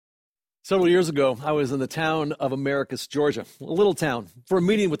Several years ago, I was in the town of Americus, Georgia, a little town, for a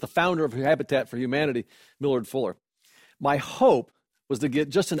meeting with the founder of Habitat for Humanity, Millard Fuller. My hope was to get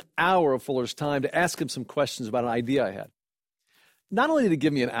just an hour of Fuller's time to ask him some questions about an idea I had. Not only did he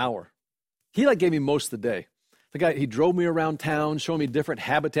give me an hour, he gave me most of the day. He drove me around town, showing me different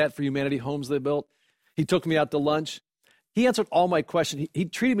Habitat for Humanity homes they built. He took me out to lunch. He answered all my questions. He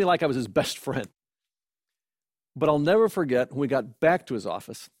treated me like I was his best friend. But I'll never forget when we got back to his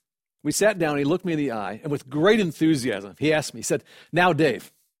office. We sat down, he looked me in the eye, and with great enthusiasm, he asked me, he said, "Now,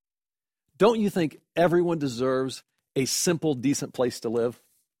 Dave, don't you think everyone deserves a simple, decent place to live?"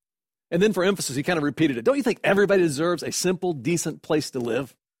 And then for emphasis, he kind of repeated it. "Don't you think everybody deserves a simple, decent place to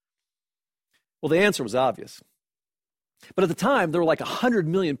live?" Well, the answer was obvious. But at the time, there were 100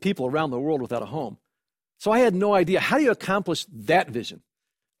 million people around the world without a home. So I had no idea, how do you accomplish that vision?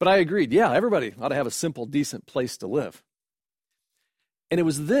 But I agreed, yeah, everybody ought to have a simple, decent place to live. And it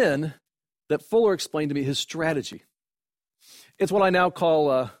was then that Fuller explained to me his strategy. It's what I now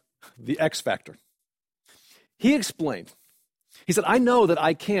call the X factor. He explained, he said, "I know that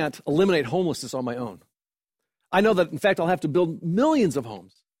I can't eliminate homelessness on my own. I know that, in fact, I'll have to build millions of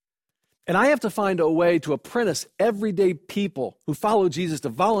homes. And I have to find a way to apprentice everyday people who follow Jesus to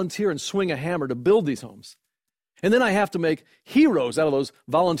volunteer and swing a hammer to build these homes. And then I have to make heroes out of those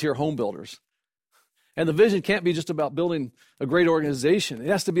volunteer home builders. And the vision can't be just about building a great organization. It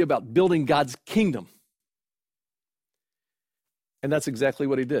has to be about building God's kingdom." And that's exactly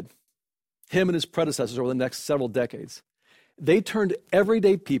what he did. Him and his predecessors over the next several decades, they turned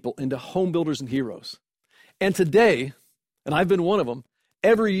everyday people into home builders and heroes. And today, and I've been one of them,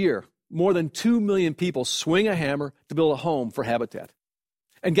 every year, more than 2 million people swing a hammer to build a home for Habitat.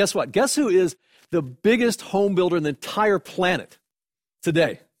 And guess what? Guess who is the biggest home builder in the entire planet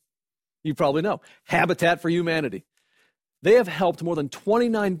today? You probably know. Habitat for Humanity. They have helped more than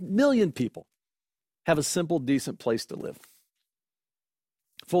 29 million people have a simple, decent place to live.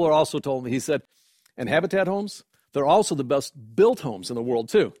 Fuller also told me, he said, "And Habitat homes, they're also the best built homes in the world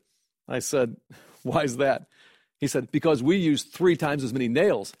too." I said, "Why is that?" He said, "Because we use 3 times as many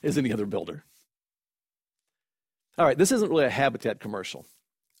nails as any other builder." All right, this isn't really a Habitat commercial.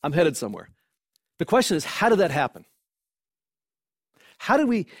 I'm headed somewhere. The question is, how did that happen? How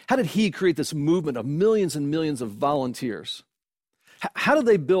did he create this movement of millions and millions of volunteers? How did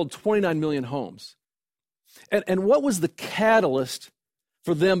they build 29 million homes? And what was the catalyst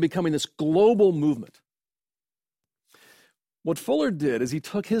for them becoming this global movement? What Fuller did is he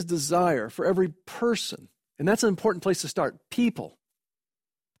took his desire for every person, and that's an important place to start, people,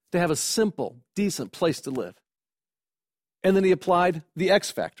 to have a simple, decent place to live. And then he applied the X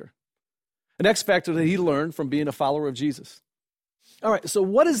factor, an X factor that he learned from being a follower of Jesus. All right, so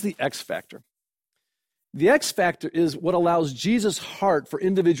what is the X factor? The X factor is what allows Jesus' heart for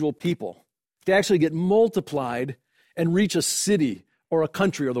individual people to actually get multiplied and reach a city or a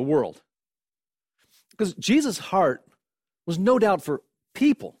country or the world. Because Jesus' heart was no doubt for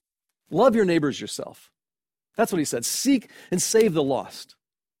people. Love your neighbors yourself. That's what he said. Seek and save the lost.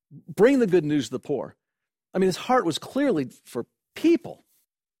 Bring the good news to the poor. I mean, his heart was clearly for people.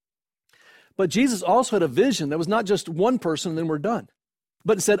 But Jesus also had a vision that was not just one person and then we're done,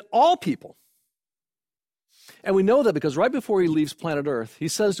 but it said all people. And we know that because right before he leaves planet Earth, he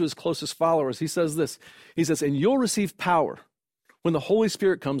says to his closest followers, he says this, he says, "And you'll receive power when the Holy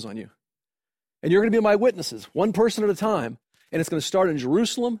Spirit comes on you. And you're going to be my witnesses, one person at a time. And it's going to start in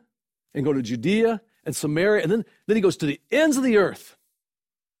Jerusalem and go to Judea and Samaria. And then he goes to the ends of the earth."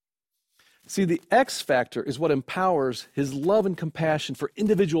 See, the X factor is what empowers his love and compassion for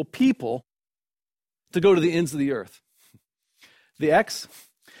individual people to go to the ends of the earth. The X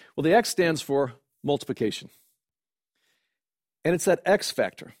stands for multiplication. And it's that X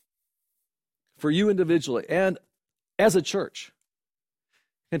factor for you individually and as a church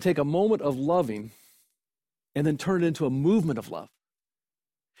can take a moment of loving and then turn it into a movement of love.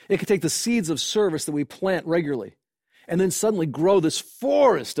 It can take the seeds of service that we plant regularly and then suddenly grow this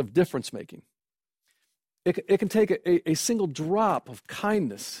forest of difference making. It can take a single drop of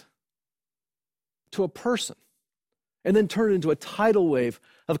kindness to a person and then turn it into a tidal wave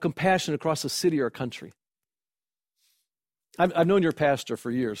of compassion across a city or a country. I've known your pastor for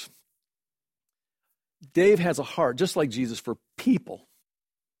years. Dave has a heart, just like Jesus, for people.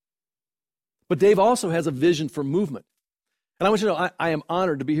 But Dave also has a vision for movement. And I want you to know, I am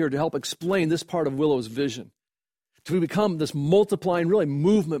honored to be here to help explain this part of Willow's vision, to become this multiplying, really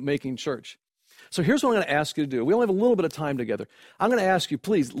movement-making church. So here's what I'm going to ask you to do. We only have a little bit of time together. I'm going to ask you,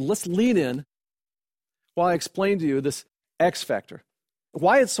 please, let's lean in while I explain to you this X factor,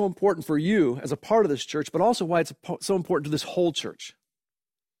 why it's so important for you as a part of this church, but also why it's so important to this whole church.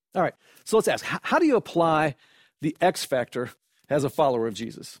 All right, so let's ask, how do you apply the X factor as a follower of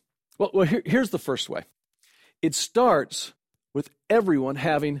Jesus? Well, here's the first way. It starts with everyone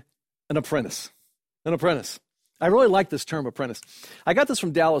having an apprentice. An apprentice. I really like this term, apprentice. I got this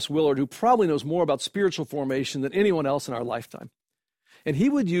from Dallas Willard, who probably knows more about spiritual formation than anyone else in our lifetime. And he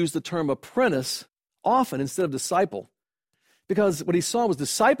would use the term apprentice often instead of disciple, because what he saw was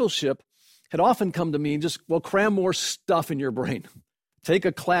discipleship had often come to mean just, well, cram more stuff in your brain. Take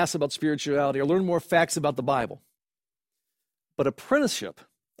a class about spirituality or learn more facts about the Bible. But apprenticeship,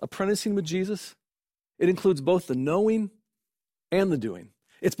 apprenticing with Jesus, it includes both the knowing and the doing.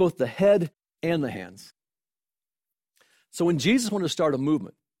 It's both the head and the hands. So when Jesus wanted to start a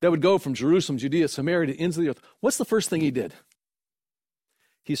movement that would go from Jerusalem, Judea, Samaria to ends of the earth, what's the first thing he did?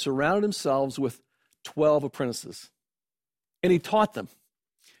 He surrounded himself with 12 apprentices. And he taught them,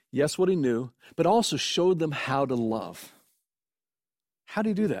 yes, what he knew, but also showed them how to love. How do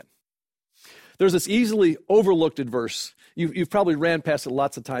you do that? There's this easily overlooked verse. You've probably ran past it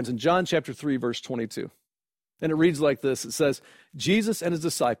lots of times in John chapter 3, verse 22. And it reads like this. It says, Jesus and his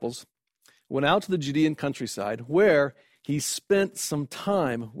disciples went out to the Judean countryside where he spent some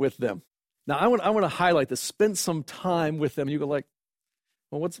time with them. Now, I want to highlight this, spent some time with them. You go like,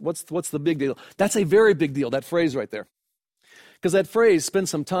 well, what's the big deal? That's a very big deal, that phrase right there. Because that phrase, spend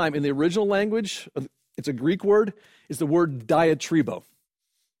some time, in the original language, it's a Greek word, is the word diatribo.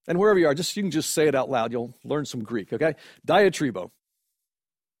 And wherever you are, you can just say it out loud. You'll learn some Greek, okay? Diatribo.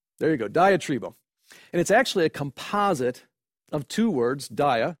 There you go, diatribo. And it's actually a composite of two words,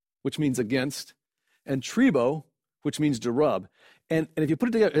 dia, which means against, and tribo, which means to rub. And if you put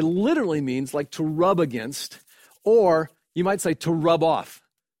it together, it literally means like to rub against, or you might say to rub off.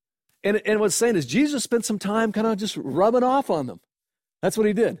 And what it's saying is Jesus spent some time kind of just rubbing off on them. That's what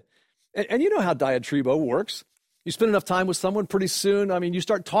he did. And you know how diatribo works. You spend enough time with someone, pretty soon, you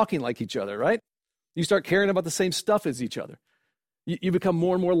start talking like each other, right? You start caring about the same stuff as each other. You become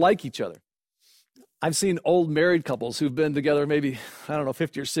more and more like each other. I've seen old married couples who've been together maybe,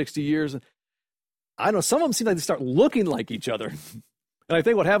 50 or 60 years. And I know some of them seem like they start looking like each other. And I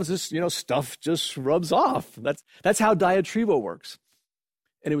think what happens is, stuff just rubs off. That's how diatribo works.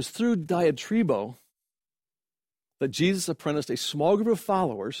 And it was through diatribo that Jesus apprenticed a small group of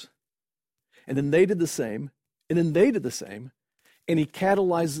followers, and then they did the same, and then they did the same, and he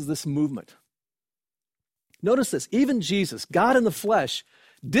catalyzes this movement. Notice this, even Jesus, God in the flesh,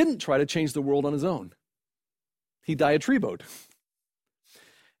 didn't try to change the world on his own. He diatriboed.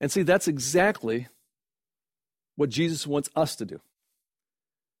 And see, that's exactly what Jesus wants us to do.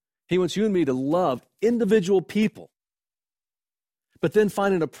 He wants you and me to love individual people, but then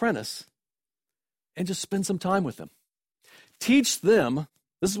find an apprentice and just spend some time with them. Teach them,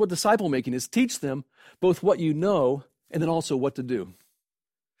 this is what disciple making is, teach them both what you know and then also what to do.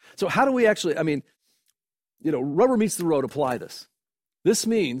 So how do we actually, rubber meets the road, apply this. This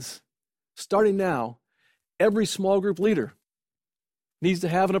means, starting now, every small group leader needs to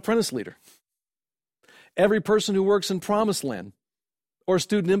have an apprentice leader. Every person who works in Promised Land or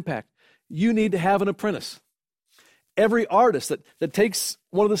Student Impact, you need to have an apprentice. Every artist that takes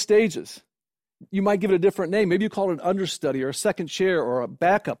one of the stages, you might give it a different name. Maybe you call it an understudy or a second chair or a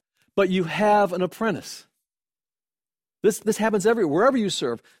backup, but you have an apprentice. This happens everywhere. Wherever you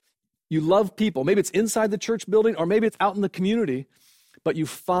serve, you love people. Maybe it's inside the church building or maybe it's out in the community, but you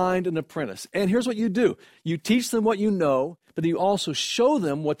find an apprentice. And here's what you do. You teach them what you know, but you also show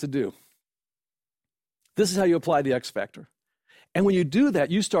them what to do. This is how you apply the X factor. And when you do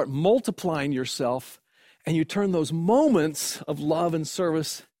that, you start multiplying yourself and you turn those moments of love and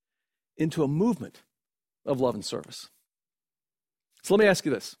service into a movement of love and service. So let me ask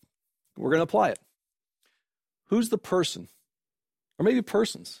you this. We're going to apply it. Who's the person, or maybe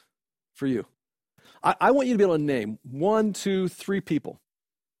persons, for you? I want you to be able to name 1, 2, 3 people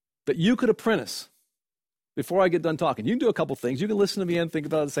that you could apprentice before I get done talking. You can do a couple things. You can listen to me and think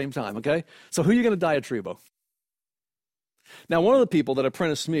about it at the same time, okay? So who are you going to diatribo? Now, one of the people that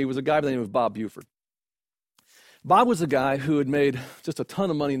apprenticed me was a guy by the name of Bob Buford. Bob was a guy who had made just a ton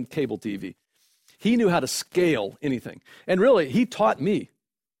of money in cable TV. He knew how to scale anything. And really, he taught me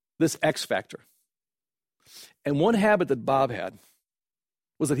this X factor. And one habit that Bob had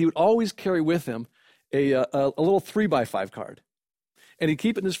was that he would always carry with him a little 3x5 card. And he'd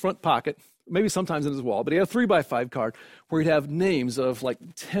keep it in his front pocket, maybe sometimes in his wall, but he had a 3x5 card where he'd have names of like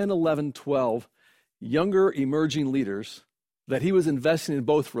 10, 11, 12 younger emerging leaders that he was investing in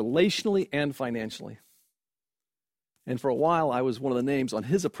both relationally and financially. And for a while, I was one of the names on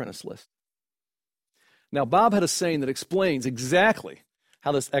his apprentice list. Now, Bob had a saying that explains exactly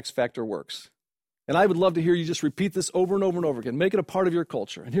how this X factor works. And I would love to hear you just repeat this over and over and over again. Make it a part of your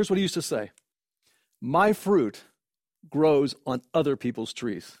culture. And here's what he used to say. My fruit grows on other people's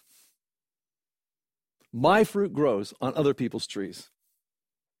trees. My fruit grows on other people's trees.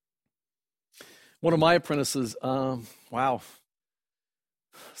 One of my apprentices,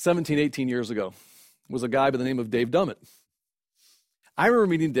 17, 18 years ago, was a guy by the name of Dave Dummett. I remember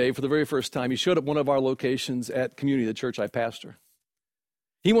meeting Dave for the very first time. He showed up at one of our locations at Community, the church I pastor.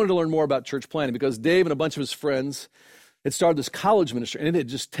 He wanted to learn more about church planting because Dave and a bunch of his friends had started this college ministry, and it had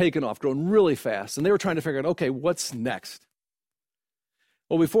just taken off, grown really fast. And they were trying to figure out, okay, what's next?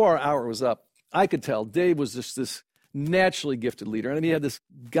 Well, before our hour was up, I could tell Dave was just this naturally gifted leader, and he had this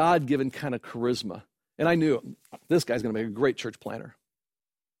God-given kind of charisma. And I knew this guy's going to make a great church planter.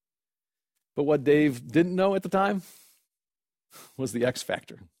 But what Dave didn't know at the time was the X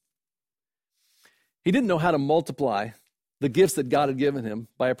factor. He didn't know how to multiply the gifts that God had given him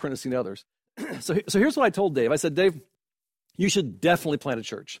by apprenticing others. So here's what I told Dave. I said, Dave, you should definitely plant a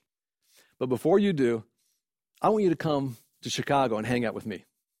church. But before you do, I want you to come to Chicago and hang out with me.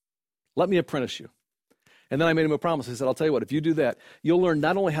 Let me apprentice you. And then I made him a promise. I said, I'll tell you what, if you do that, you'll learn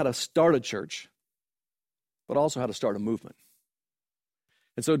not only how to start a church, but also how to start a movement.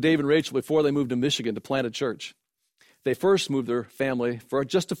 And so Dave and Rachel, before they moved to Michigan to plant a church, they first moved their family for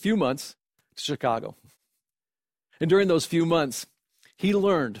just a few months to Chicago. And during those few months, he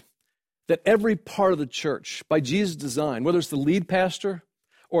learned that every part of the church, by Jesus' design, whether it's the lead pastor,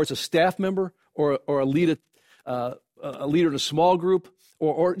 or it's a staff member, or a leader in a small group,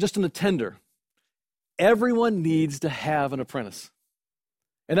 or just an attender, everyone needs to have an apprentice.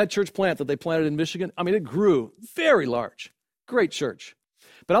 And that church plant that they planted in Michigan, it grew very large. Great church.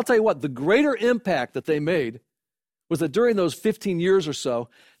 But I'll tell you what, the greater impact that they made was that during those 15 years or so,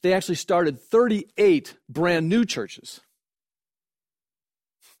 they actually started 38 brand new churches.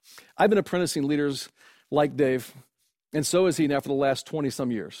 I've been apprenticing leaders like Dave, and so is he now for the last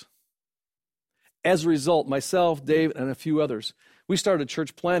 20-some years. As a result, myself, Dave, and a few others, we started a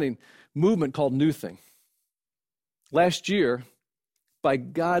church planting movement called New Thing. Last year, by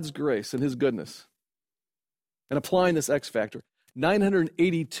God's grace and his goodness, and applying this X factor,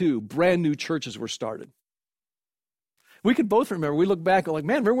 982 brand new churches were started. We could both remember, we look back and like,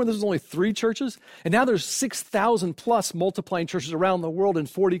 man, remember when there was only 3 churches? And now there's 6,000 plus multiplying churches around the world in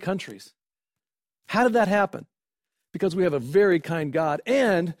 40 countries. How did that happen? Because we have a very kind God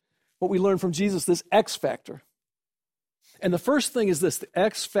and what we learned from Jesus, this X factor. And the first thing is this, the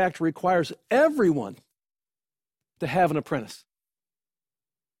X factor requires everyone to have an apprentice.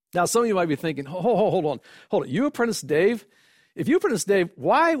 Now, some of you might be thinking, hold on. You apprenticed Dave? If you apprenticed Dave,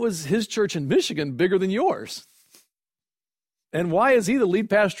 why was his church in Michigan bigger than yours? And why is he the lead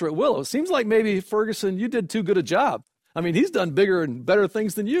pastor at Willow? It seems like maybe, Ferguson, you did too good a job. He's done bigger and better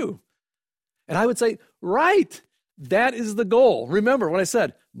things than you. And I would say, right, that is the goal. Remember what I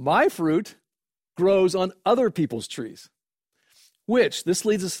said, my fruit grows on other people's trees, which this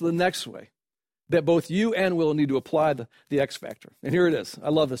leads us to the next way, that both you and Willow need to apply the X factor. And here it is. I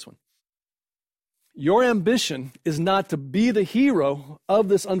love this one. Your ambition is not to be the hero of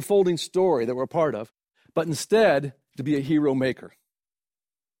this unfolding story that we're a part of, but instead to be a hero maker.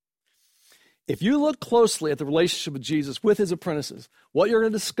 If you look closely at the relationship of Jesus with his apprentices, what you're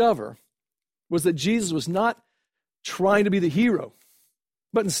going to discover was that Jesus was not trying to be the hero,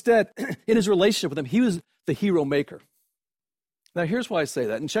 but instead, in his relationship with them, he was the hero maker. Now, here's why I say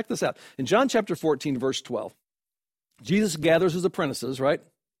that, and check this out. In John chapter 14, verse 12, Jesus gathers his apprentices, right?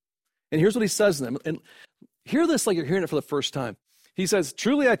 And here's what he says to them. And hear this like you're hearing it for the first time. He says,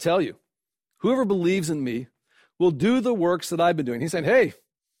 truly I tell you, whoever believes in me will do the works that I've been doing. He's saying, hey,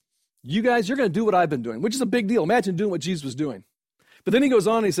 you guys, you're going to do what I've been doing, which is a big deal. Imagine doing what Jesus was doing. But then he goes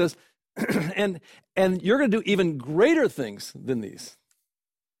on and he says, and you're going to do even greater things than these.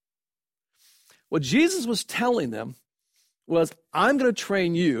 What Jesus was telling them was, I'm going to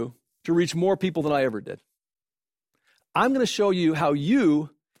train you to reach more people than I ever did. I'm going to show you how you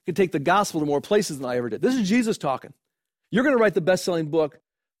can take the gospel to more places than I ever did. This is Jesus talking. You're going to write the best-selling book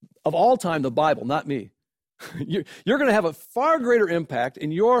of all time, the Bible, not me. You're going to have a far greater impact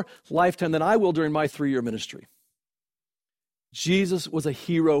in your lifetime than I will during my 3-year ministry. Jesus was a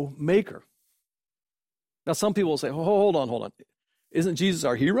hero maker. Now, some people will say, hold on. Isn't Jesus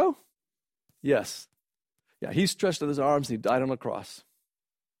our hero? Yes. Yeah, he stretched out his arms and he died on a cross.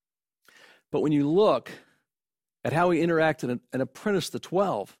 But when you look at how he interacted and apprenticed the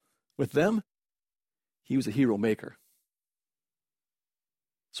 12 with them, he was a hero maker.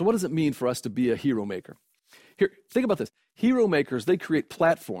 So what does it mean for us to be a hero maker? Here, think about this. Hero makers, they create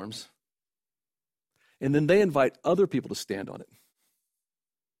platforms, and then they invite other people to stand on it.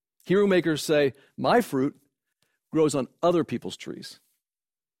 Hero makers say, my fruit grows on other people's trees.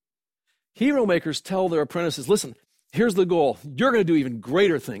 Hero makers tell their apprentices, listen, here's the goal. You're going to do even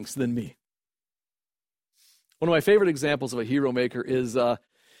greater things than me. One of my favorite examples of a hero maker is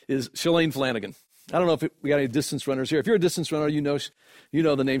Shalane Flanagan. I don't know if we got any distance runners here. If you're a distance runner, you know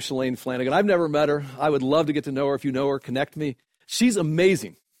the name Shalane Flanagan. I've never met her. I would love to get to know her. If you know her, connect me. She's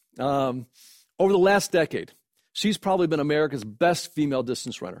amazing. Over the last decade, she's probably been America's best female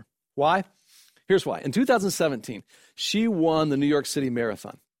distance runner. Why? Here's why. In 2017, she won the New York City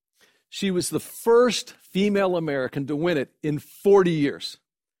Marathon. She was the first female American to win it in 40 years.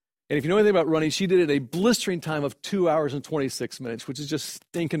 And if you know anything about running, she did it a blistering time of 2 hours and 26 minutes, which is just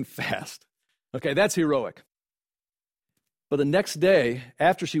stinking fast. Okay, that's heroic. But the next day,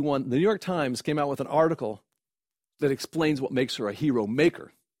 after she won, the New York Times came out with an article that explains what makes her a hero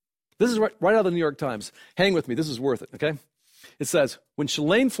maker. This is right out of the New York Times. Hang with me. This is worth it, okay? It says, when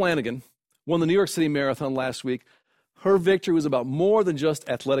Shalane Flanagan won the New York City Marathon last week, her victory was about more than just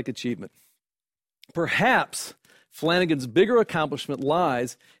athletic achievement. Perhaps Flanagan's bigger accomplishment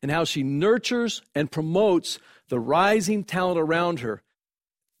lies in how she nurtures and promotes the rising talent around her.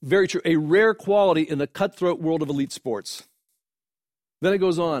 Very true, a rare quality in the cutthroat world of elite sports. Then it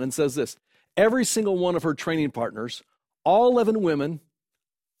goes on and says this, every single one of her training partners, all 11 women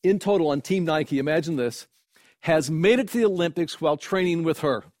in total on Team Nike, imagine this, has made it to the Olympics while training with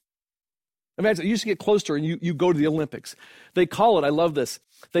her. Imagine, you used to get close to her and you go to the Olympics. They call it, I love this,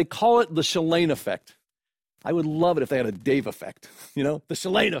 they call it the Shalane effect. I would love it if they had a Dave effect, the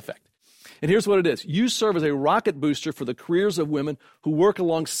Shalane effect. And here's what it is. You serve as a rocket booster for the careers of women who work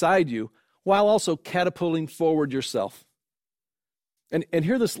alongside you while also catapulting forward yourself. And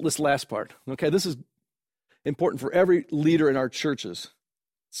hear this last part, okay? This is important for every leader in our churches,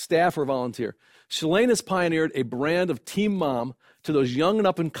 staff or volunteer. Shalane has pioneered a brand of team mom to those young and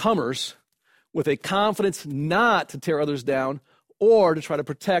up-and-comers with a confidence not to tear others down or to try to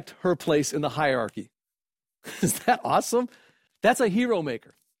protect her place in the hierarchy. Is that awesome? That's a hero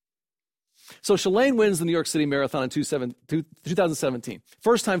maker. So Shalane wins the New York City Marathon in 2017.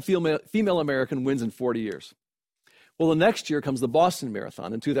 First time female American wins in 40 years. Well, the next year comes the Boston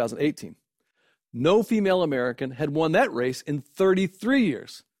Marathon in 2018. No female American had won that race in 33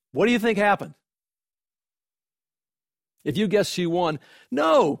 years. What do you think happened? If you guess she won,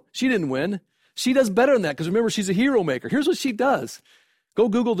 no, she didn't win. She does better than that because remember, she's a hero maker. Here's what she does. Go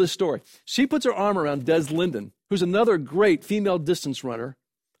Google this story. She puts her arm around Des Linden, who's another great female distance runner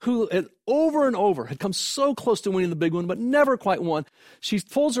who had over and over had come so close to winning the big one, but never quite won. She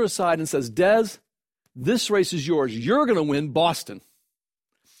pulls her aside and says, Des, this race is yours. You're going to win Boston.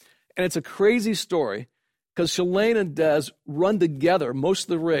 And it's a crazy story because Shalane and Des run together most of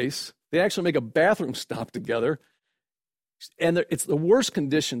the race. They actually make a bathroom stop together. And it's the worst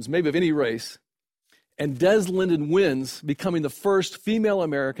conditions, maybe of any race. And Des Linden wins, becoming the first female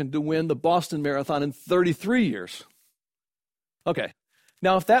American to win the Boston Marathon in 33 years. Okay,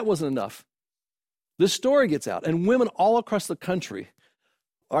 now if that wasn't enough, this story gets out, and women all across the country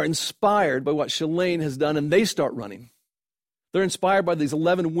are inspired by what Shalane has done, and they start running. They're inspired by these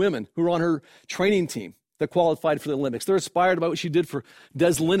 11 women who are on her training team that qualified for the Olympics. They're inspired by what she did for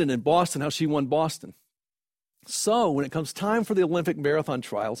Des Linden in Boston, how she won Boston. So when it comes time for the Olympic marathon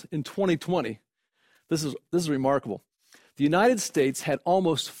trials in 2020, this is remarkable. The United States had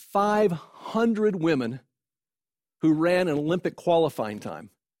almost 500 women who ran an Olympic qualifying time.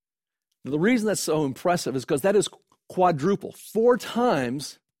 Now, the reason that's so impressive is because that is quadruple, 4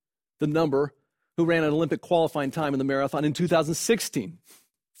 times the number who ran an Olympic qualifying time in the marathon in 2016.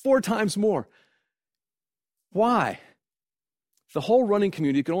 4 times more. Why? The whole running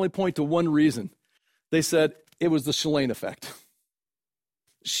community can only point to one reason. They said it was the Shalane effect.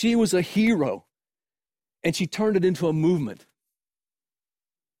 She was a hero, and she turned it into a movement.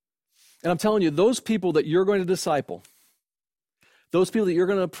 And I'm telling you, those people that you're going to disciple, those people that you're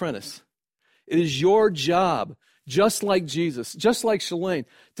going to apprentice, it is your job, just like Jesus, just like Shalane,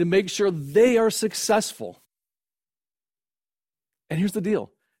 to make sure they are successful. And here's the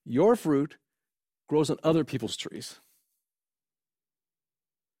deal. Your fruit grows on other people's trees.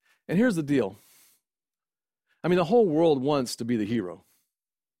 And here's the deal. I mean, the whole world wants to be the hero.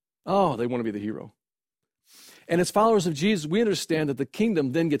 Oh, they want to be the hero. And as followers of Jesus, we understand that the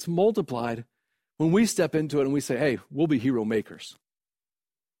kingdom then gets multiplied when we step into it and we say, hey, we'll be hero makers.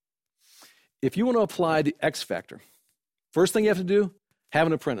 If you want to apply the X factor, first thing you have to do, have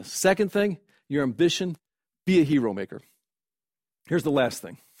an apprentice. Second thing, your ambition, be a hero maker. Here's the last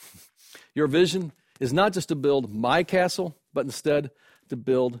thing. Your vision is not just to build my castle, but instead to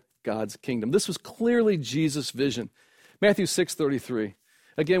build God's kingdom. This was clearly Jesus' vision. Matthew 6:33.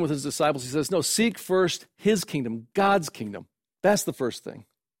 again with his disciples, he says, no, seek first his kingdom, God's kingdom. That's the first thing.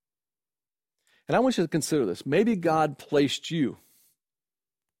 And I want you to consider this. Maybe God placed you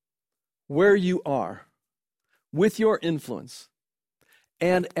where you are with your influence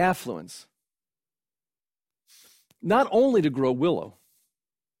and affluence, not only to grow Willow,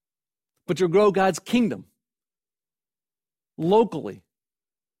 but to grow God's kingdom locally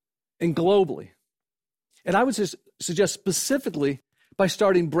and globally. And I would just suggest specifically by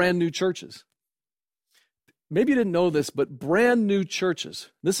starting brand new churches. Maybe you didn't know this, but brand new churches,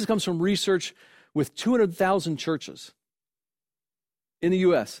 comes from research with 200,000 churches in the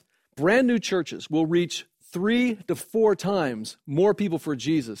U.S., brand new churches will reach 3 to 4 times more people for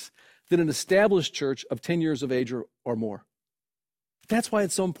Jesus than an established church of 10 years of age or more. That's why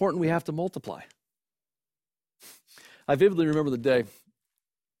it's so important we have to multiply. I vividly remember the day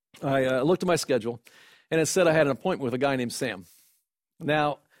I looked at my schedule, and it said I had an appointment with a guy named Sam.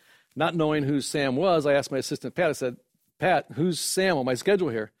 Now, not knowing who Sam was, I asked my assistant, Pat, I said, Pat, who's Sam on my schedule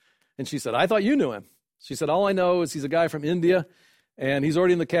here? And she said, I thought you knew him. She said, all I know is he's a guy from India, and he's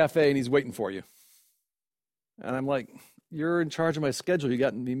already in the cafe, and he's waiting for you. And I'm like, you're in charge of my schedule. You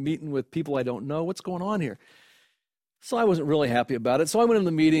got me meeting with people I don't know. What's going on here? So I wasn't really happy about it. So I went in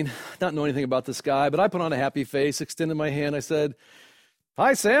the meeting, not knowing anything about this guy, but I put on a happy face, extended my hand. I said,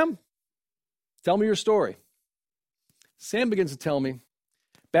 hi, Sam. Tell me your story. Sam begins to tell me,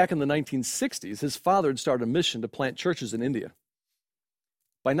 back in the 1960s, his father had started a mission to plant churches in India.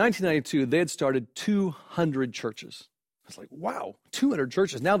 By 1992, they had started 200 churches. I was like, wow, 200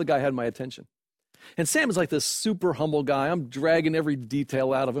 churches. Now the guy had my attention. And Sam is like this super humble guy. I'm dragging every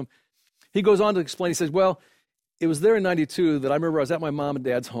detail out of him. He goes on to explain, he says, well, it was there in 92 that I remember I was at my mom and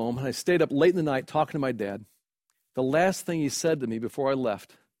dad's home, and I stayed up late in the night talking to my dad. The last thing he said to me before I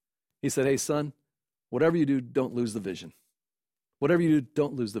left, he said, hey, son, whatever you do, don't lose the vision. Whatever you do,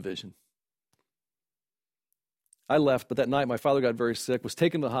 don't lose the vision. I left, but that night my father got very sick, was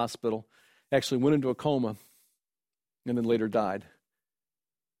taken to the hospital, actually went into a coma, and then later died.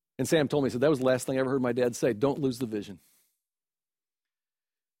 And Sam told me, he said, that was the last thing I ever heard my dad say, don't lose the vision.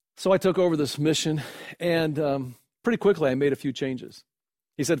 So I took over this mission, and pretty quickly I made a few changes.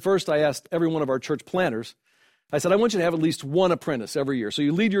 He said, first I asked every one of our church planters, I said, I want you to have at least one apprentice every year. So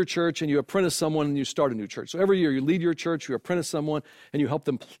you lead your church and you apprentice someone and you start a new church. So every year you lead your church, you apprentice someone, and you help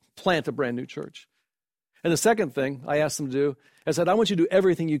them plant a brand new church. And the second thing I asked them to do, I said, I want you to do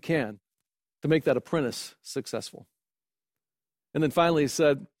everything you can to make that apprentice successful. And then finally he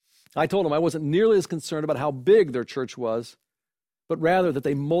said, I told him I wasn't nearly as concerned about how big their church was, but rather that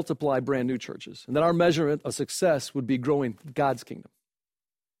they multiply brand new churches, and that our measurement of success would be growing God's kingdom.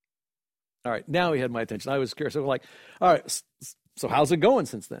 All right, now he had my attention. I was curious. I was like, all right, so how's it going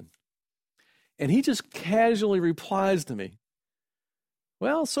since then? And he just casually replies to me,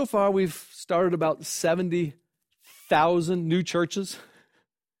 well, so far we've started about 70,000 new churches.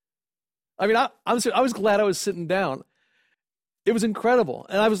 I mean, I was glad I was sitting down. It was incredible.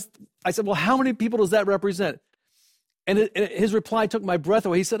 And I said, well, how many people does that represent? And his reply took my breath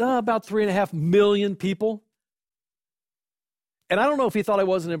away. He said, about 3.5 million people. And I don't know if he thought I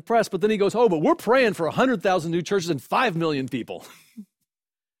wasn't impressed, but then he goes, but we're praying for 100,000 new churches and 5 million people.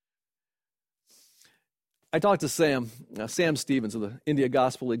 I talked to Sam Stevens of the India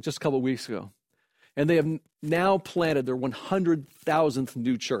Gospel League just a couple of weeks ago, and they have now planted their 100,000th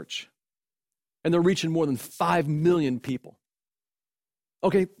new church, and they're reaching more than 5 million people.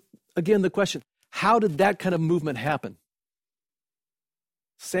 Okay, again, the question, how did that kind of movement happen?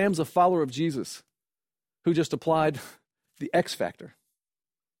 Sam's a follower of Jesus who just applied the X factor.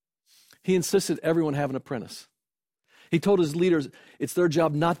 He insisted everyone have an apprentice. He told his leaders it's their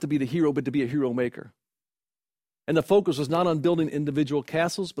job not to be the hero, but to be a hero maker. And the focus was not on building individual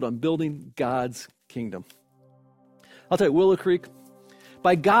castles, but on building God's kingdom. I'll tell you, Willow Creek,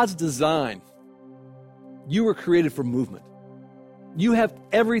 by God's design, you were created for movement. You have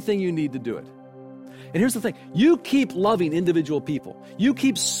everything you need to do it. And here's the thing, you keep loving individual people. You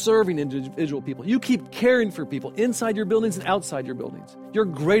keep serving individual people. You keep caring for people inside your buildings and outside your buildings. You're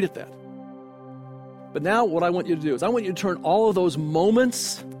great at that. But now what I want you to do is I want you to turn all of those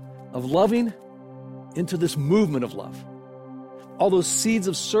moments of loving into this movement of love. All those seeds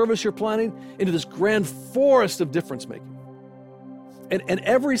of service you're planting into this grand forest of difference making. And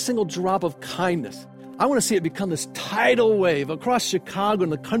every single drop of kindness, I want to see it become this tidal wave across Chicago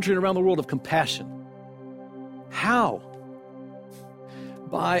and the country and around the world of compassion. How?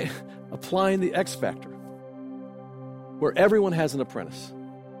 By applying the X factor, where everyone has an apprentice.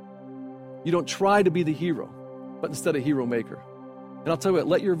 You don't try to be the hero, but instead a hero maker. And I'll tell you what,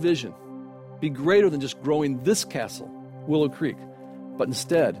 let your vision be greater than just growing this castle, Willow Creek, but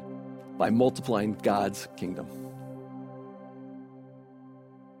instead by multiplying God's kingdom.